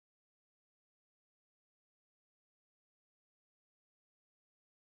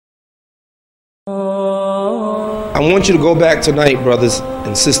I want you to go back tonight, brothers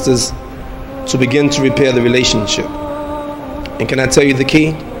and sisters, to begin to repair the relationship. And can I tell you the key?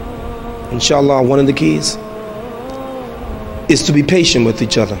 Inshallah, one of the keys is to be patient with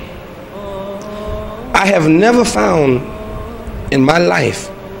each other. I have never found in my life,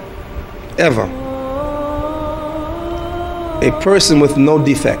 ever, a person with no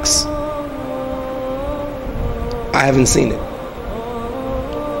defects. I haven't seen it.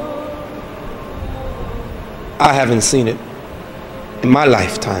 I haven't seen it in my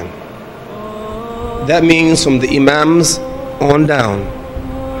lifetime. That means from the imams on down,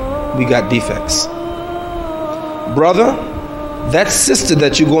 we got defects. Brother, that sister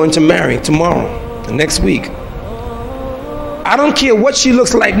that you're going to marry tomorrow, next week, I don't care what she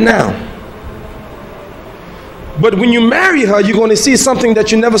looks like now, but when you marry her, you're going to see something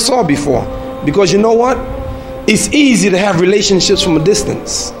that you never saw before. Because you know what? It's easy to have relationships from a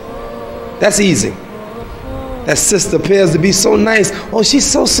distance. That's easy. That sister appears to be so nice. Oh, she's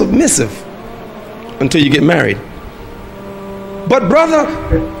so submissive. Until you get married. But brother,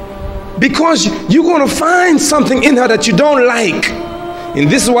 because you're going to find something in her that you don't like. And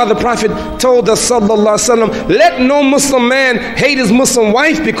this is why the Prophet told us, sallallahu alaihi wasallam, let no Muslim man hate his Muslim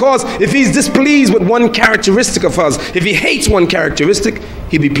wife, because if he's displeased with one characteristic of hers, if he hates one characteristic,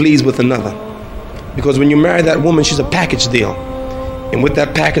 he'll be pleased with another. Because when you marry that woman, she's a package deal. And with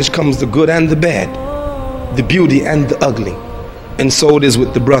that package comes the good and the bad, the beauty and the ugly. And so it is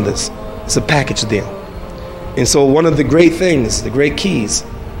with the brothers. It's a package deal. And so one of the great things, the great keys,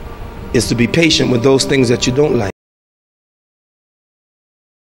 is to be patient with those things that you don't like.